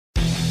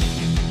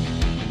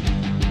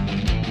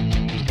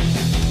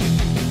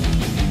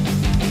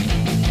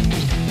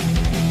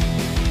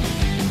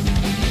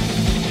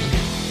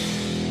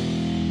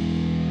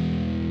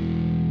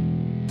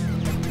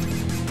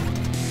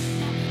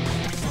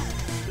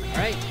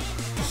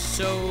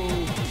So,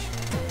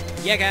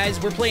 yeah,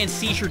 guys, we're playing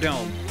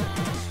Seizuredome.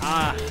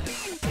 I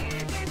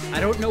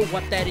don't know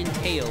what that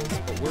entails,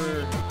 but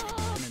we're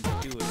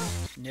gonna do a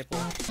nipple.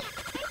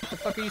 What the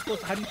fuck are you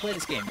supposed to? How do you play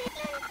this game?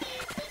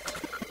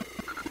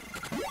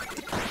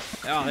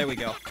 Oh, there we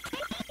go.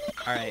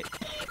 Alright.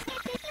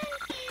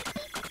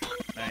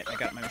 Alright, I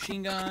got my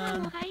machine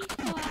gun. What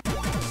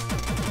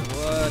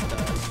the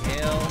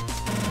hell?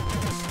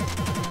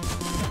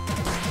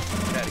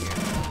 Get out of here.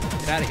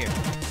 Get out of here.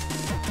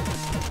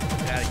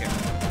 Get out of here.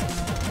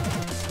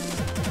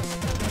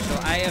 So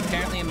I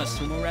apparently am a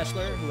sumo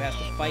wrestler who has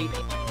to fight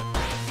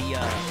the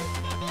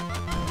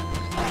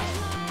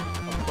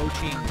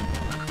approaching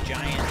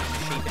giant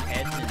misshapen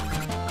heads and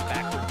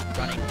backward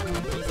running.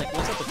 He's like,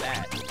 what's up with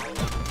that?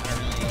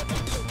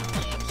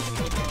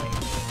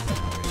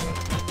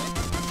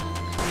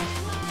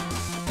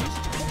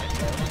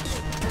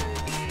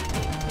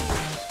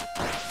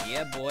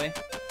 Yeah, boy.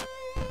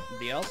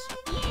 Anybody else?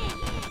 Come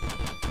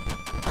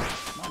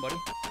on, buddy.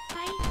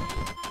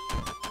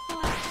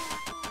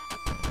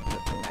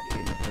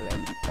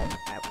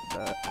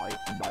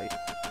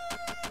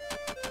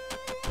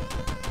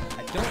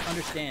 I don't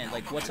understand,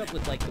 like, what's up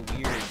with, like, the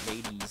weird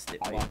ladies that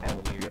walk all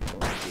weird?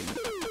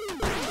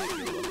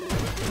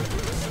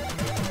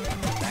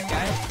 That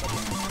guy?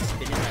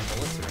 Spinning my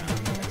bullets around.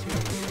 That's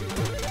really weird.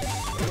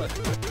 Look.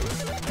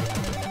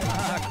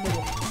 Ah,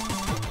 cool.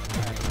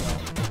 Alright, well.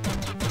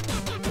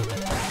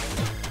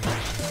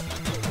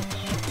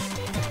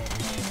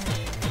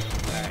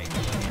 Alright,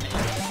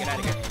 get out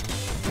of here.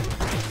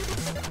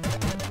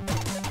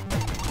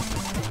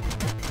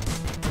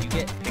 You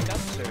get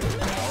pickups or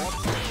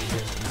power-ups, or you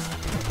just not?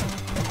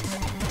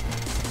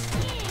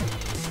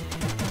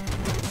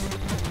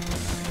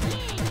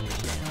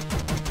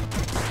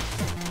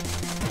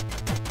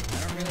 I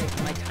don't really...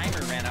 My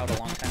timer ran out a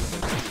long time ago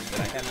too, but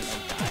I haven't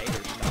like died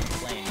or stopped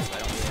playing, so I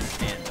don't really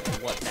understand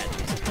what that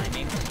is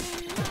timing.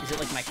 Is it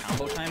like my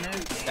combo timer?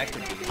 That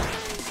could be.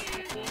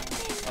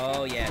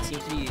 Oh yeah, it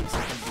seems to be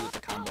something to do with the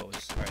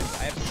combos. Alright, so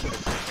I have to sort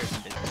of take care of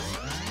some business.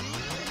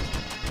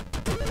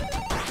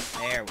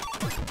 There we go.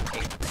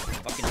 Hey,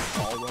 fucking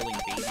ball rolling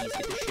babies,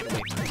 get this shit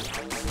away from me.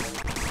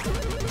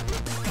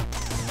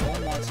 No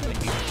one wants you in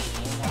here. No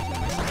one wants you in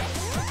my stuff.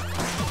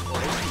 Oh, there's some cool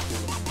looking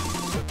dudes.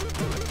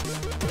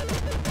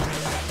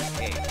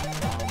 Okay,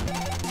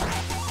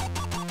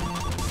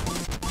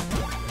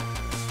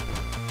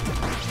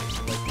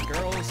 like the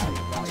girls who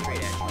run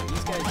straight at you.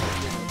 These guys are doing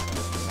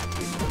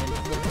and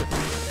flip with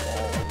these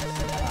balls.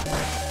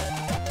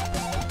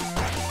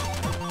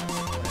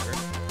 Whatever.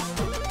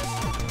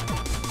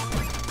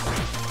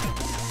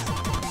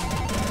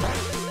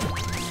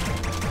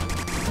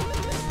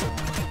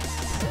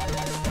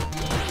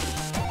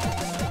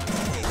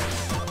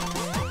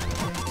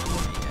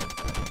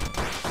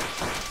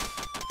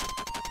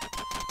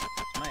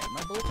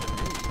 My bullets are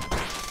really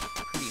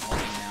pretty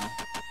homing now.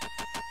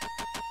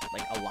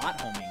 Like a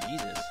lot homing,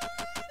 Jesus.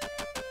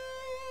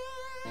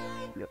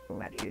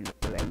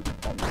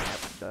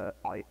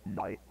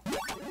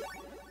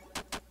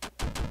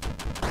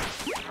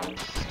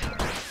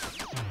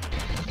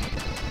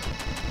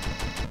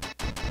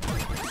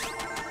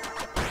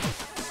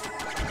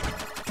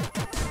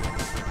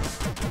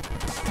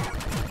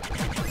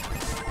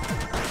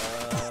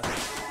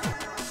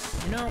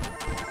 You know,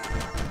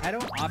 I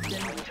don't often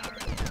come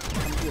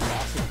to a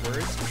loss of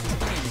words, but this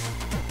game,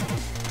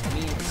 I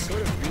mean, it's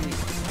sort of really,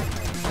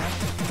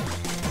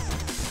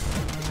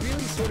 it's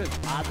really sort of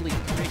oddly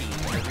pretty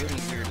in a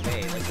really weird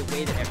way. Like the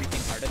way that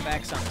everything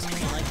artifacts on the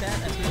screen like that,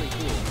 that's really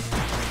cool.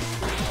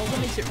 It also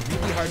makes it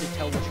really hard to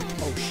tell what you're,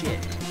 oh shit.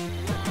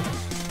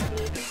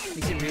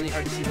 Makes it really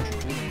hard to see what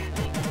you're doing.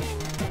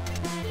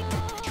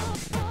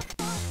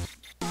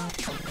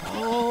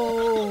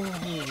 Oh!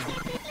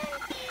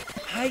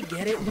 I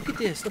get it. Look at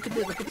this. Look at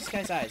this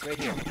guy's eyes right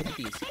here. Look at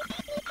these.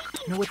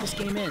 You know what this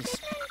game is?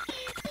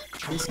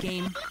 This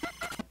game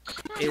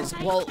is,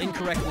 well,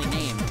 incorrectly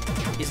named,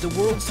 is the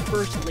world's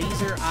first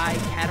laser eye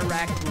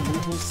cataract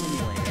removal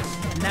simulator.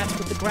 And that's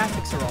what the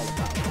graphics are all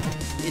about.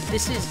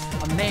 This is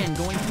a man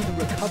going through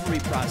the recovery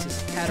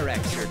process of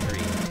cataract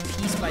surgery,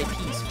 piece by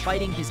piece,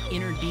 fighting his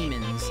inner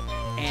demons,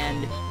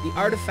 and the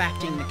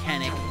artifacting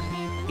mechanic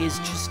is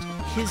just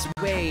his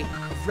way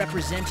of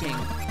representing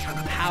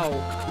how,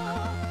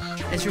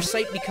 as your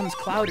sight becomes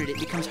clouded, it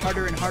becomes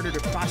harder and harder to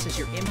process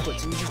your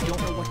inputs, and you just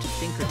don't know what to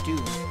think or do.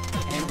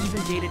 And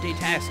even day-to-day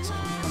tasks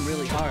can become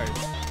really hard.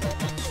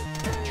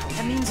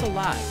 That means a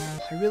lot.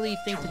 I really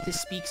think that this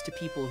speaks to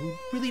people who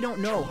really don't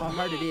know how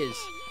hard it is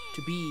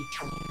to be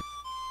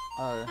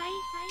a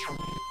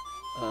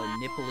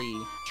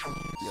nipply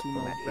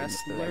sumo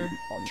wrestler.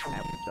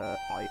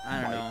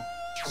 I don't know.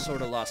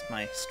 Sort of lost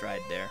my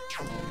stride there.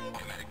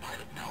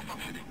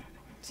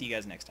 See you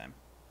guys next time.